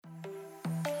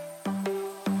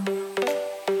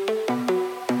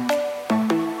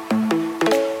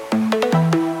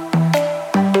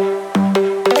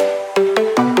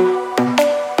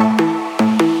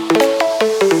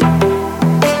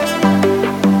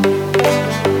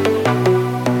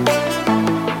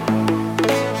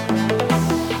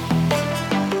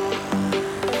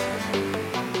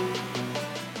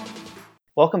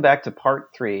Welcome back to part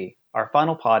 3, our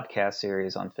final podcast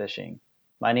series on phishing.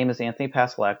 My name is Anthony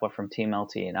Pasalacqua from Team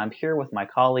LT, and I'm here with my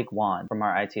colleague Juan from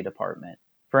our IT department.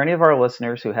 For any of our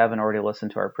listeners who haven't already listened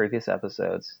to our previous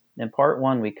episodes, in part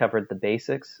 1 we covered the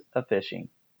basics of phishing.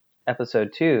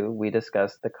 Episode 2, we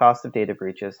discussed the cost of data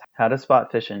breaches, how to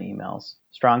spot phishing emails,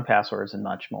 strong passwords, and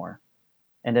much more.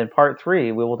 And in part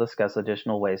 3, we will discuss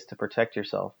additional ways to protect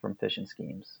yourself from phishing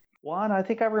schemes. Juan, I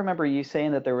think I remember you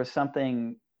saying that there was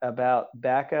something about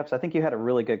backups. I think you had a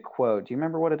really good quote. Do you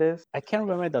remember what it is? I can't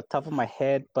remember the top of my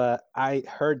head, but I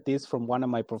heard this from one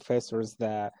of my professors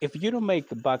that if you don't make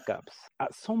backups,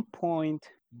 at some point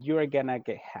you're gonna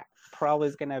get hacked. Probably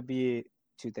it's gonna be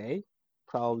today,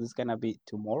 probably it's gonna be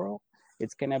tomorrow,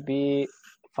 it's gonna be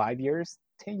 5 years,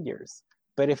 10 years.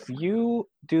 But if you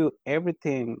do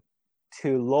everything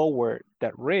to lower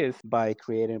that risk by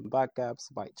creating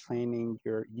backups, by training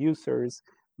your users,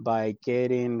 by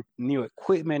getting new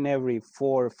equipment every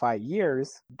 4 or 5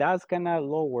 years, that's gonna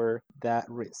lower that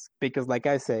risk. Because like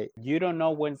I say, you don't know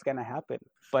when it's gonna happen,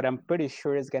 but I'm pretty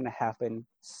sure it's gonna happen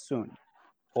soon.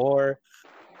 Or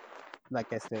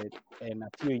like I said, in a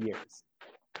few years.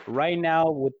 Right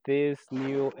now, with this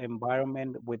new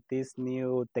environment, with this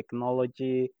new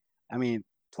technology,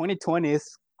 2020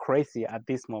 is crazy at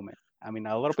this moment. A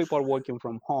lot of people are working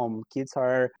from home. Kids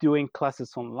are doing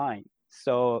classes online.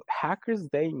 So hackers,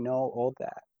 they know all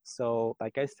that. So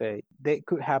like I say, they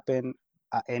could happen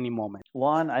at any moment.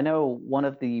 Juan, I know one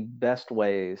of the best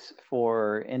ways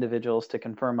for individuals to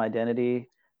confirm identity,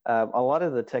 a lot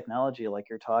of the technology like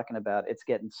you're talking about, it's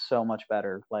getting so much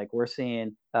better. Like we're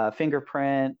seeing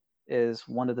fingerprint is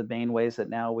one of the main ways that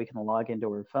now we can log into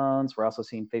our phones. We're also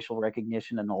seeing facial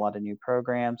recognition in a lot of new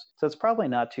programs. So it's probably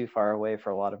not too far away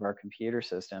for a lot of our computer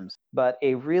systems. But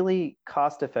a really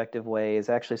cost-effective way is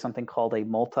actually something called a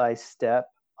multi-step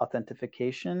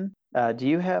authentication. Do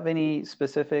you have any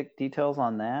specific details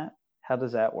on that? How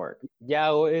does that work? Yeah,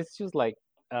 well, it's just like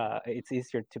it's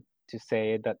easier to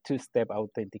say that two-step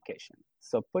authentication.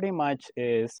 So pretty much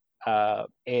is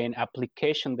an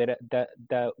application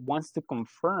that wants to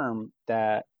confirm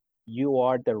that you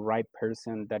are the right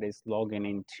person that is logging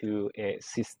into a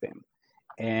system.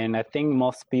 And I think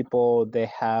most people, they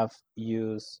have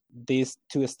used this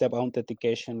two-step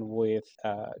authentication with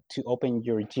to open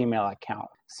your Gmail account.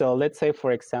 So let's say,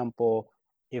 for example,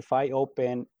 if I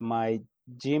open my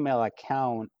Gmail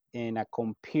account in a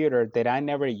computer that I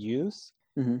never use,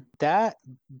 that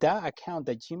account,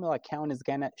 the Gmail account, is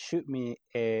gonna shoot me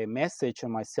a message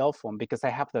on my cell phone because I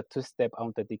have the two-step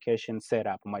authentication set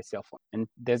up on my cell phone, and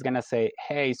there's gonna say,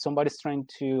 "Hey, somebody's trying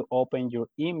to open your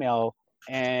email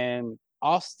in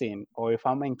Austin," or if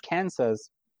I'm in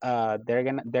Kansas,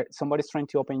 somebody's trying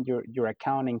to open your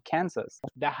account in Kansas.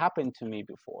 That happened to me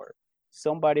before.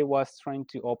 Somebody was trying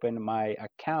to open my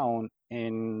account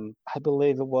in, I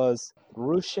believe it was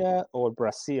Russia or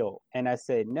Brazil, and I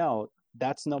said no.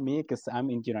 That's not me because I'm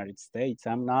in the United States.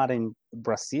 I'm not in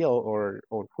Brazil or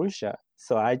Russia.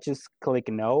 So I just click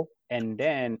no. And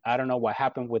then I don't know what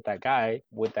happened with that guy,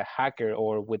 with the hacker,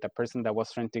 or with the person that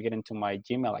was trying to get into my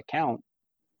Gmail account.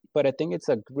 But I think it's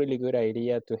a really good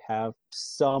idea to have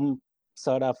some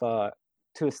sort of a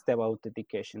two-step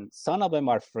authentication. Some of them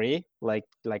are free, like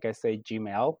I say,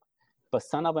 Gmail. But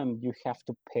some of them you have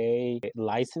to pay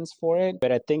license for it.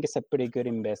 But I think it's a pretty good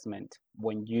investment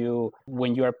when you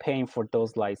are paying for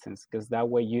those licenses, because that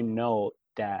way you know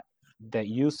that the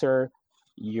user,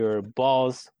 your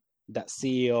boss, that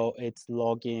CEO, it's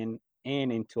logging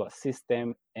into a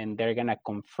system, and they're gonna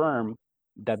confirm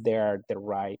that they are the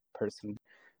right person.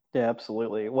 Yeah,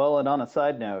 absolutely. Well, and on a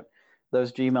side note,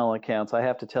 those Gmail accounts, I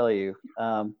have to tell you,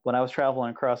 when I was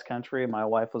traveling across country, my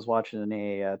wife was watching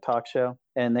a talk show,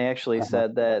 and they actually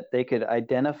said that they could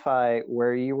identify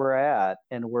where you were at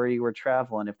and where you were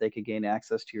traveling if they could gain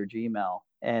access to your Gmail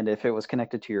and if it was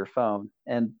connected to your phone.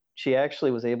 And she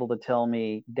actually was able to tell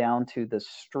me down to the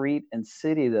street and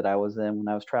city that I was in when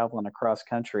I was traveling across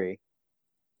country,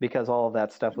 because all of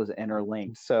that stuff was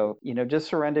interlinked. So, just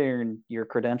surrendering your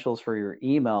credentials for your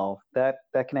email, that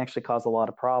can actually cause a lot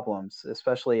of problems,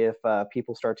 especially if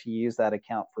people start to use that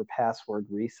account for password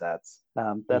resets.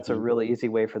 That's a really easy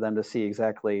way for them to see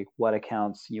exactly what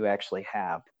accounts you actually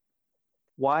have.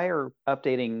 Why are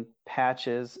updating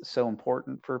patches so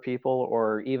important for people,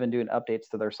 or even doing updates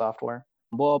to their software?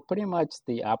 Well, pretty much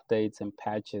the updates and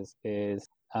patches is,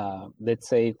 let's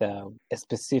say a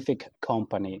specific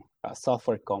company, a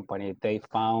software company, they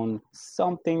found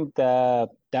something that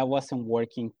wasn't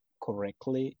working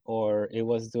correctly, or it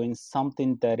was doing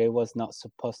something that it was not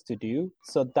supposed to do.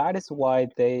 So that is why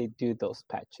they do those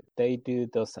patches. They do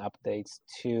those updates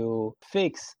to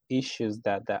fix issues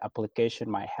that the application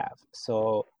might have.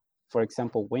 So for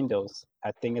example, Windows,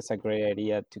 I think it's a great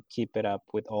idea to keep it up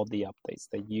with all the updates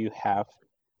that you have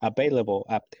available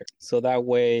up there. So that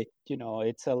way,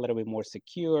 it's a little bit more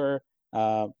secure.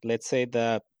 Let's say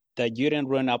that you didn't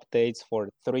run updates for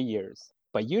 3 years,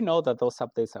 but you know that those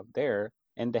updates are there,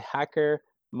 and the hacker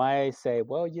might say,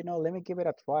 well, let me give it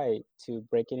a try to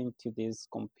break it into this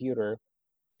computer,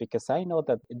 because I know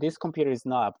that this computer is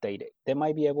not updated. They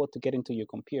might be able to get into your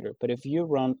computer, but if you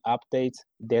run updates,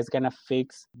 that's gonna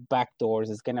fix backdoors,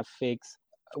 it's gonna fix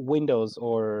Windows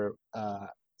or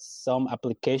some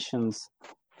applications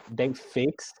they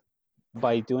fix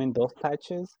by doing those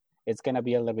patches. It's going to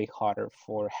be a little bit harder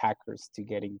for hackers to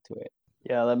get into it.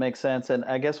 Yeah, that makes sense. And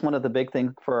I guess one of the big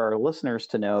things for our listeners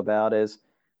to know about is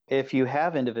if you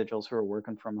have individuals who are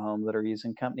working from home that are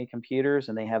using company computers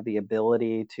and they have the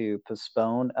ability to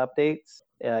postpone updates,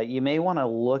 you may want to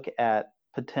look at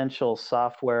potential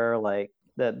software like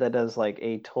that does like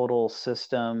a total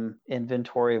system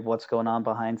inventory of what's going on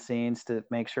behind scenes to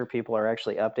make sure people are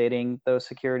actually updating those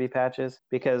security patches.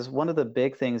 Because one of the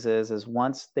big things is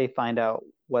once they find out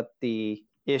what the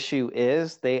issue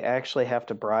is, they actually have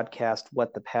to broadcast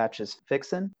what the patch is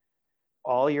fixing.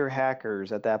 All your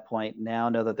hackers at that point now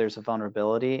know that there's a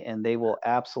vulnerability, and they will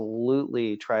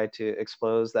absolutely try to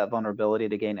expose that vulnerability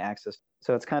to gain access.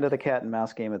 So it's kind of the cat and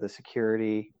mouse game of the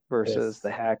security versus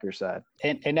the hacker side.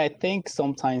 And I think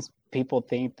sometimes people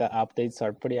think the updates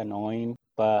are pretty annoying,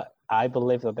 but I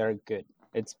believe that they're good.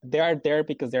 They are there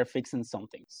because they're fixing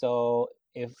something. So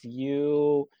if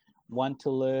you want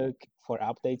to look for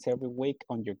updates every week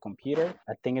on your computer,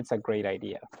 I think it's a great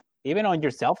idea. Even on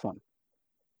your cell phone.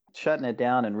 Shutting it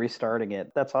down and restarting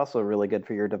it, that's also really good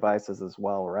for your devices as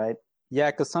well, right? Yeah,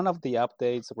 because some of the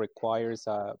updates requires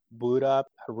a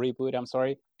reboot, I'm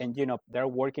sorry. And, they're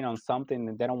working on something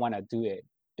and they don't want to do it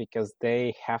because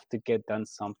they have to get done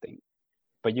something.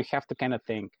 But you have to kind of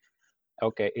think,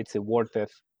 okay, it's worth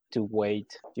it to wait,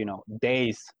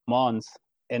 days, months,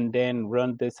 and then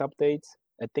run these updates.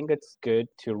 I think it's good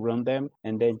to run them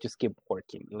and then just keep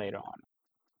working later on.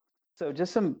 So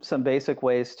just some basic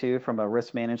ways too, from a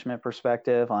risk management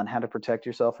perspective on how to protect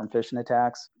yourself from phishing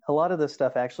attacks. A lot of this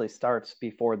stuff actually starts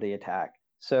before the attack.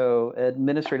 So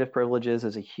administrative privileges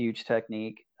is a huge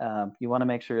technique. You want to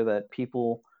make sure that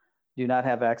people do not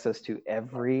have access to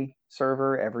every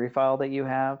server, every file that you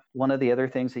have. One of the other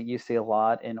things that you see a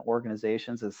lot in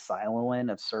organizations is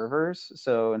siloing of servers.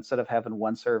 So instead of having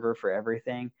one server for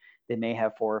everything, they may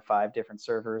have 4 or 5 different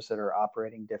servers that are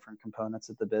operating different components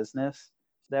of the business.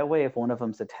 That way, if one of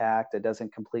them's attacked, it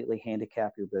doesn't completely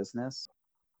handicap your business.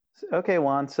 Okay,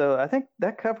 Juan, so I think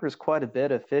that covers quite a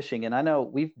bit of phishing, and I know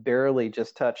we've barely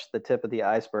just touched the tip of the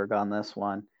iceberg on this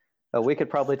one. We could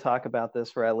probably talk about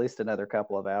this for at least another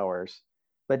couple of hours.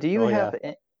 But do you have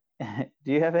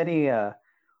any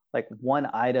like one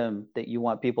item that you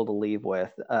want people to leave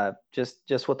with,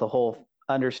 just with the whole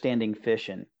understanding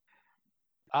phishing?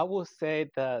 I will say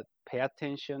that pay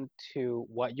attention to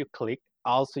what you click.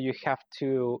 Also, you have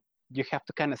to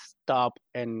kind of stop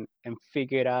and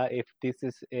figure out if this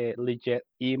is a legit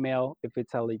email, if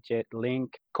it's a legit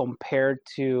link, compared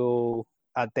to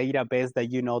a database that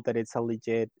that it's a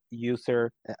legit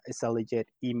user, it's a legit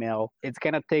email. It's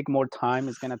going to take more time,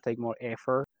 it's going to take more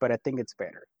effort, but I think it's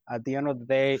better. At the end of the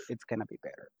day, it's going to be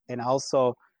better. And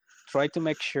also try to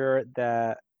make sure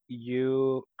that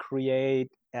you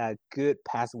create a good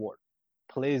password.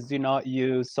 Please do not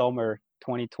use Summer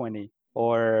 2020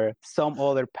 or some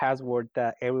other password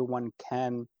that everyone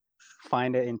can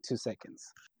find it in 2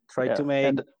 seconds. Try to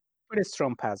make pretty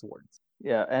strong passwords.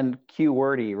 Yeah, and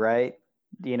keyworddy, right?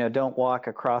 Don't walk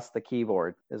across the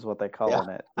keyboard is what they call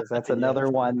it, because that's another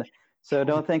one. So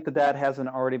don't think that hasn't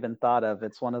already been thought of.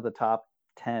 It's one of the top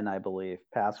 10, I believe,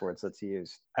 passwords that's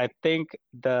used. I think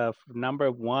the number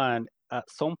one at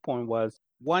some point was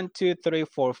 1, 2, 3,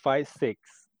 4, 5, 6.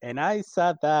 And I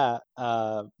saw that,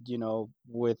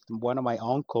 with one of my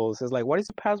uncles. It's like, what is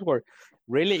the password?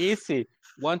 Really easy.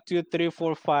 1, 2, 3,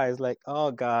 4, 5. It's like,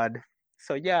 oh God.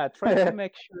 So yeah, try to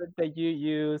make sure that you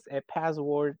use a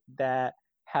password that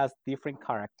has different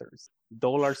characters,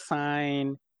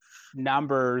 $,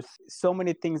 numbers, so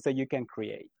many things that you can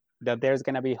create that there's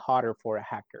going to be harder for a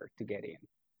hacker to get in.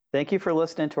 Thank you for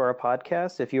listening to our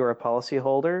podcast. If you are a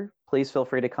policyholder, please feel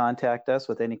free to contact us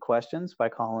with any questions by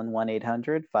calling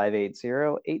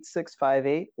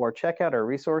 1-800-580-8658 or check out our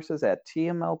resources at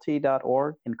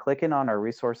tmlt.org and clicking on our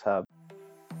resource hub.